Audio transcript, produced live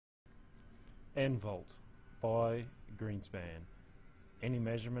ENVAULT by Greenspan. Any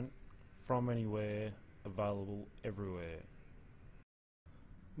measurement, from anywhere, available everywhere.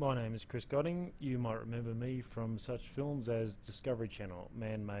 My name is Chris Godding. You might remember me from such films as Discovery Channel,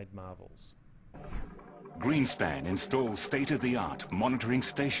 Man-Made Marvels. Greenspan installs state-of-the-art monitoring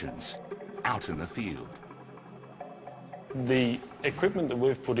stations out in the field. The equipment that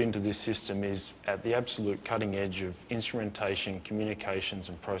we've put into this system is at the absolute cutting edge of instrumentation, communications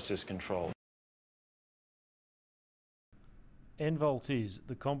and process control. ENVAULT is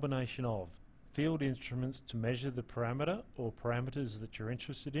the combination of field instruments to measure the parameter or parameters that you're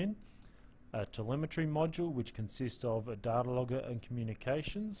interested in, a telemetry module which consists of a data logger and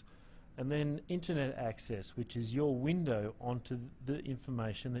communications, and then internet access, which is your window onto the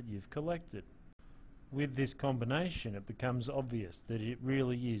information that you've collected. With this combination, it becomes obvious that it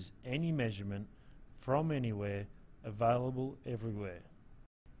really is any measurement from anywhere, available everywhere.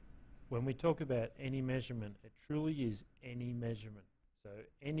 When we talk about any measurement, it truly is any measurement. So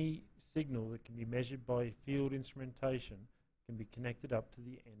any signal that can be measured by field instrumentation can be connected up to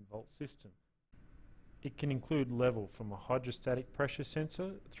the ENVAULT system. It can include level from a hydrostatic pressure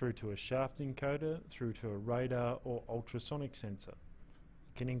sensor through to a shaft encoder through to a radar or ultrasonic sensor.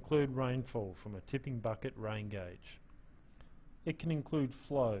 It can include rainfall from a tipping bucket rain gauge. It can include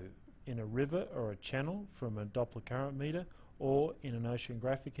flow in a river or a channel from a Doppler current meter, or in an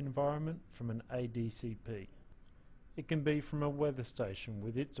oceanographic environment from an ADCP. It can be from a weather station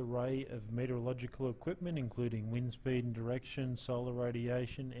with its array of meteorological equipment including wind speed and direction, solar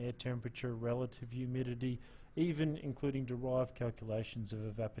radiation, air temperature, relative humidity, even including derived calculations of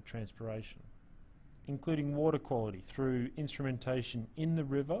evapotranspiration. Including water quality through instrumentation in the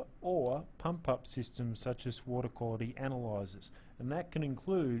river or pump-up systems such as water quality analyzers, and that can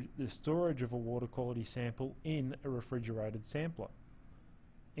include the storage of a water quality sample in a refrigerated sampler.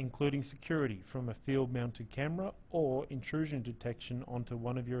 Including security from a field-mounted camera or intrusion detection onto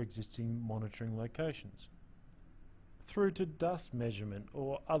one of your existing monitoring locations. Through to dust measurement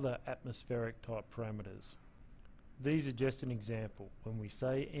or other atmospheric type parameters. These are just an example. When we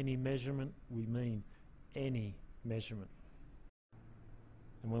say any measurement, we mean any measurement.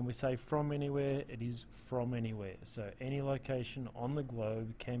 And when we say from anywhere, it is from anywhere. So any location on the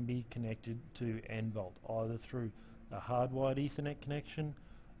globe can be connected to ENVAULT, either through a hardwired Ethernet connection,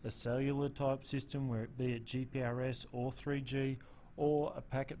 a cellular type system, where it be at GPRS or 3G, or a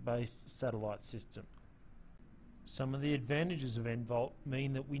packet-based satellite system. Some of the advantages of ENVAULT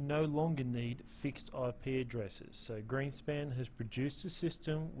mean that we no longer need fixed IP addresses, so Greenspan has produced a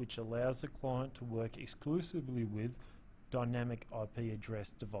system which allows the client to work exclusively with dynamic IP address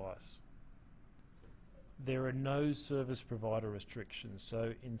device. There are no service provider restrictions,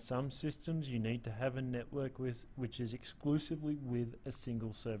 so in some systems you need to have a network which is exclusively with a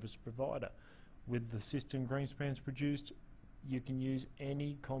single service provider. With the system Greenspan's produced, you can use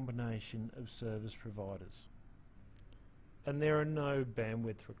any combination of service providers. And there are no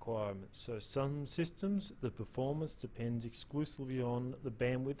bandwidth requirements, so some systems the performance depends exclusively on the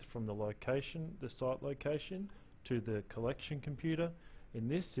bandwidth from the location, the site location, to the collection computer. In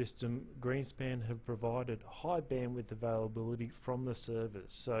this system, Greenspan have provided high bandwidth availability from the servers,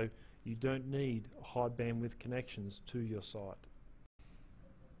 so you don't need high bandwidth connections to your site.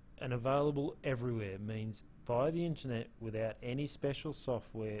 And available everywhere means via the internet without any special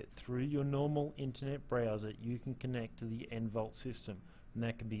software. Through your normal internet browser you can connect to the ENVAULT system, and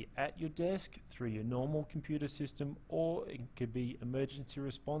that can be at your desk through your normal computer system, or it could be emergency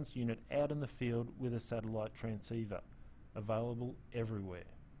response unit out in the field with a satellite transceiver. Available everywhere.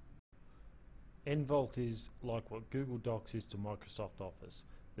 ENVAULT is like what Google Docs is to Microsoft Office,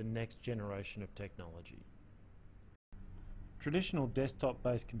 the next generation of technology. Traditional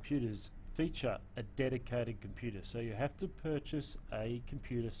desktop-based computers feature a dedicated computer, so you have to purchase a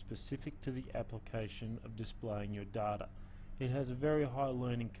computer specific to the application of displaying your data. It has a very high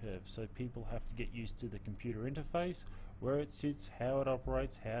learning curve, so people have to get used to the computer interface, where it sits, how it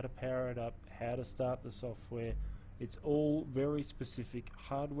operates, how to power it up, how to start the software. It's all very specific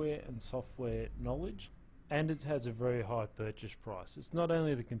hardware and software knowledge, and it has a very high purchase price. It's not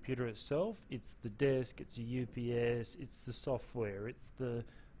only the computer itself, it's the desk, it's the UPS, it's the software, it's the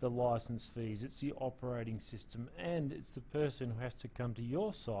license fees, it's the operating system, and it's the person who has to come to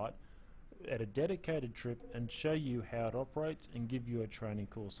your site at a dedicated trip and show you how it operates and give you a training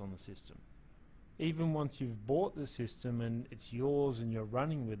course on the system. Even once you've bought the system and it's yours and you're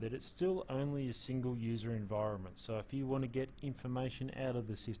running with it, it's still only a single user environment. So if you want to get information out of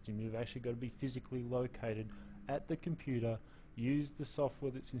the system, you've actually got to be physically located at the computer, use the software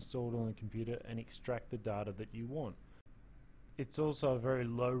that's installed on the computer and extract the data that you want. It's also a very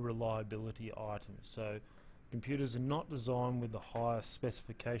low reliability item, so computers are not designed with the highest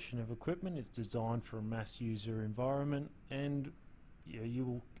specification of equipment. It's designed for a mass user environment, and you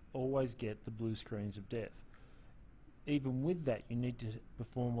will always get the blue screens of death. Even with that, you need to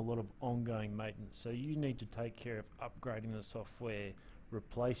perform a lot of ongoing maintenance, so you need to take care of upgrading the software,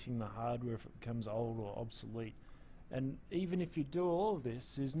 replacing the hardware if it becomes old or obsolete. And even if you do all of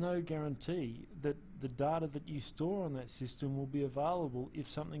this, there's no guarantee that the data that you store on that system will be available if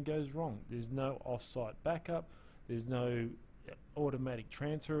something goes wrong. There's no off-site backup, there's no automatic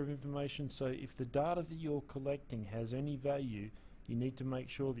transfer of information, so if the data that you're collecting has any value, you need to make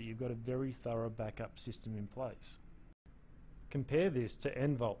sure that you've got a very thorough backup system in place. Compare this to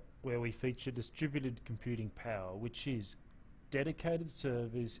ENVAULT, where we feature distributed computing power, which is dedicated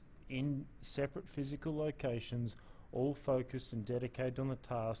servers in separate physical locations, all focused and dedicated on the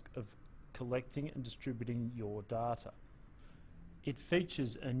task of collecting and distributing your data. It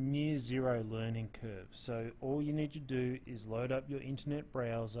features a near zero learning curve, so all you need to do is load up your internet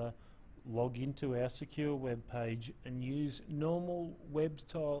browser, log into our secure web page, and use normal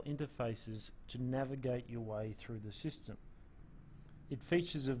web-style interfaces to navigate your way through the system. It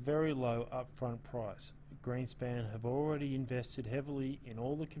features a very low upfront price. Greenspan have already invested heavily in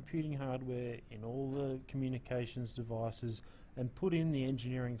all the computing hardware, in all the communications devices, and put in the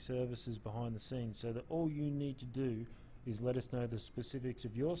engineering services behind the scenes, so that all you need to do is let us know the specifics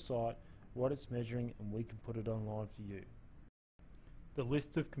of your site, what it's measuring, and we can put it online for you. The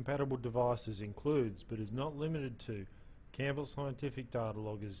list of compatible devices includes, but is not limited to, Campbell Scientific data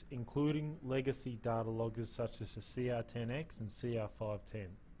loggers, including legacy data loggers such as the CR10X and CR510.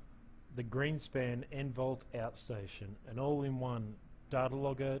 The Greenspan ENVAULT outstation, an all-in-one data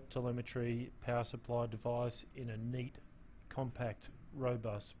logger, telemetry, power supply device in a neat, compact,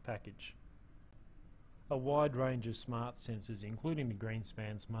 robust package. A wide range of smart sensors, including the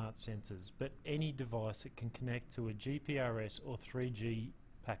Greenspan smart sensors, but any device that can connect to a GPRS or 3G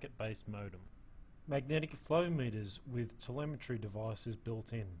packet-based modem. Magnetic flow meters with telemetry devices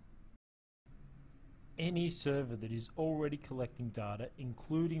built in. Any server that is already collecting data,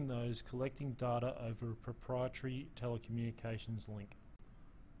 including those collecting data over a proprietary telecommunications link.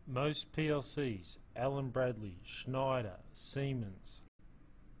 Most PLCs, Allen Bradley, Schneider, Siemens,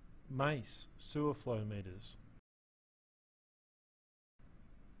 Mace, sewer flow meters.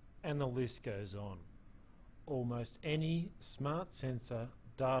 And the list goes on. Almost any smart sensor,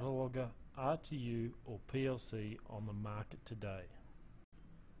 data logger, RTU or PLC on the market today.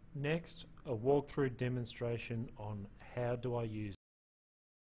 Next, a walkthrough demonstration on how do I use